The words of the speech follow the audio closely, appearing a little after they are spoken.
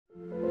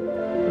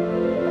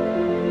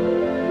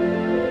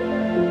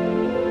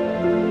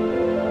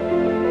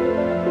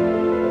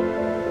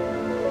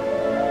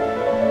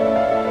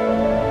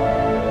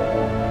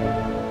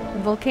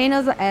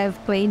volcanoes have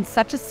played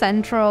such a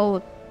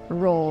central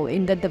role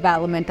in the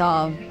development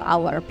of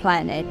our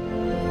planet.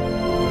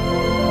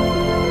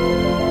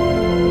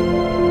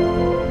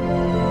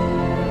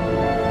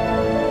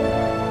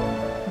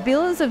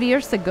 Billions of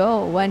years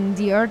ago, when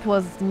the Earth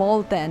was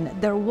molten,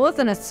 there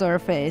wasn't a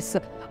surface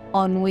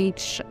on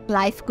which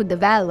life could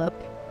develop.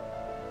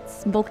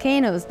 It's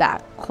volcanoes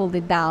that cooled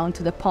it down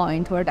to the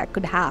point where that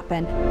could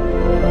happen.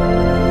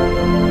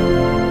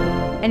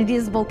 And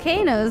these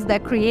volcanoes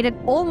that created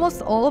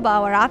almost all of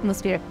our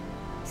atmosphere.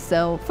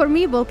 So for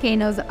me,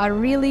 volcanoes are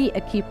really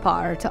a key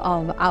part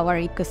of our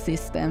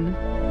ecosystem.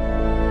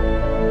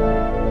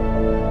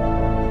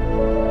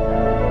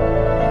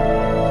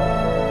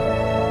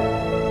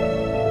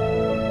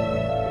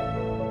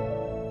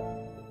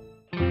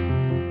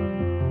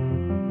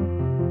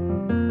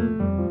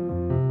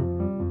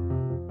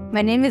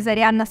 My name is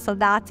Arianna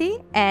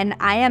Soldati, and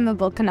I am a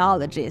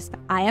volcanologist.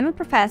 I am a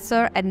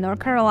professor at North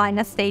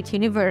Carolina State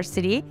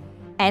University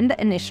and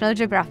a National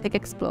Geographic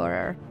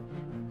Explorer.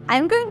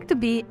 I'm going to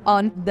be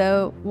on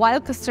the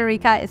Wild Costa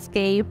Rica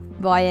Escape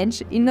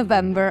voyage in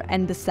November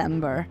and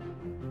December.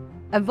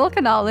 A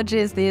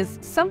volcanologist is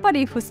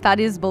somebody who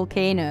studies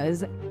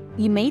volcanoes.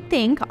 You may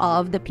think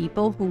of the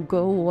people who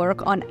go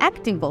work on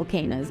active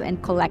volcanoes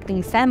and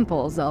collecting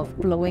samples of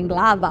flowing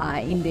lava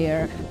in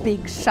their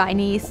big,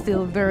 shiny,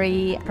 still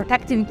very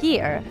protective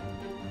gear.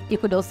 You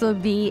could also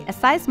be a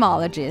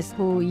seismologist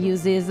who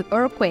uses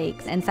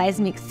earthquakes and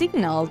seismic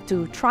signals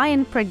to try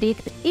and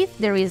predict if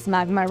there is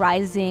magma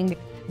rising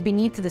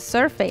beneath the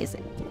surface.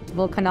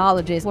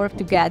 Volcanologists work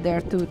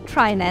together to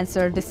try and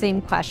answer the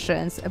same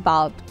questions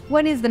about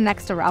when is the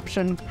next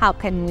eruption, how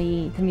can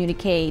we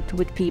communicate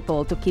with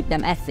people to keep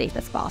them as safe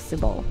as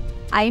possible.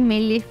 I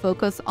mainly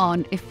focus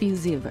on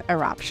effusive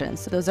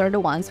eruptions. Those are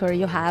the ones where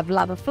you have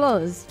lava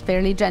flows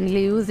fairly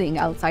gently oozing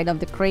outside of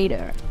the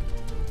crater.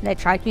 And I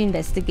try to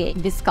investigate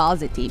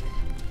viscosity,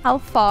 how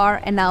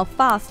far and how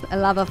fast a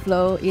lava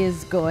flow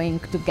is going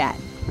to get.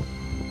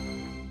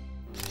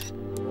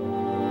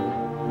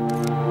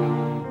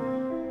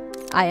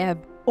 I have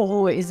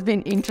always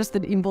been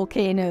interested in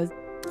volcanoes.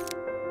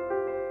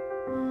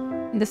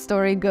 The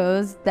story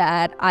goes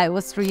that I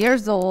was 3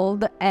 years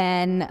old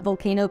and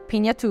volcano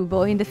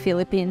Pinatubo in the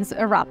Philippines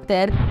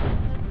erupted.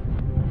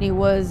 It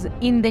was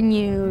in the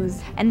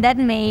news, and that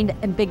made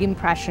a big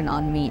impression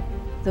on me.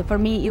 So for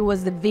me, it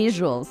was the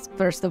visuals,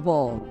 first of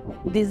all.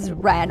 This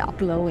red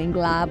glowing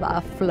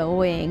lava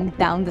flowing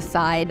down the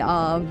side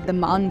of the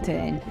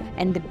mountain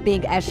and the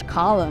big ash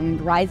column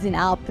rising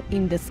up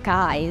in the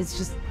sky is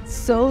just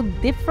so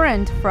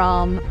different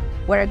from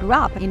where I grew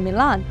up in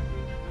Milan.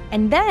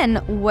 And then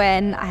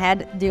when I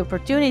had the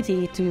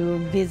opportunity to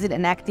visit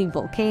an active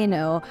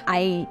volcano,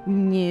 I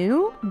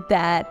knew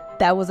that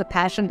that was a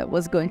passion that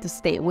was going to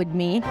stay with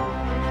me.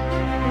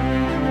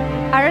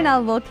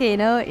 Arnel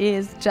Volcano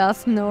is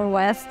just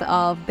northwest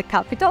of the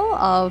capital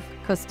of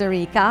Costa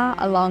Rica,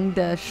 along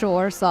the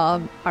shores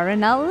of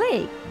Arnel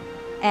Lake.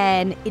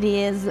 And it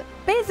is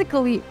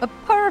basically a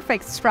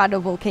perfect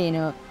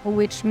stratovolcano,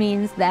 which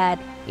means that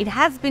it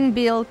has been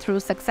built through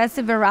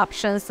successive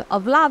eruptions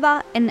of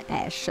lava and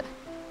ash.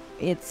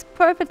 It's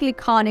perfectly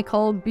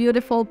conical,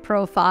 beautiful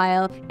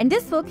profile, and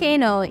this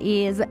volcano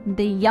is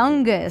the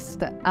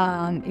youngest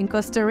in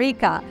Costa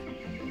Rica.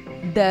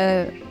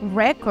 The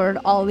record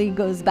only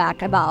goes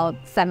back about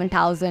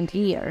 7,000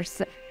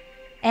 years.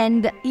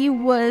 And it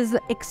was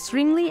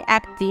extremely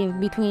active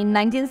between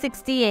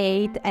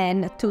 1968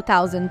 and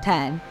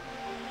 2010.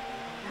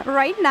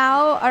 Right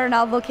now,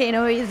 Arnel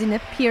Volcano is in a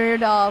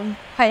period of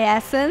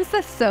quiescence,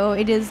 so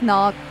it is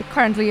not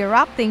currently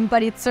erupting,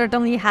 but it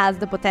certainly has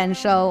the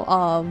potential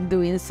of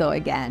doing so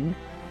again.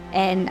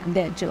 And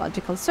the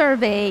Geological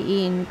Survey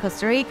in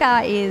Costa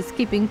Rica is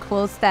keeping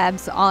close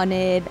tabs on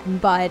it,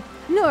 but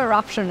no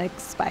eruption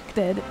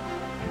expected.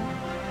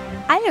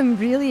 I am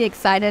really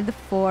excited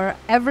for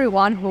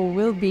everyone who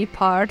will be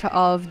part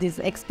of this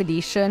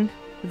expedition.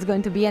 It's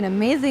going to be an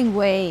amazing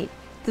way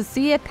to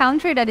see a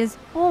country that is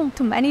home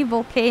to many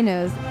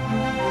volcanoes.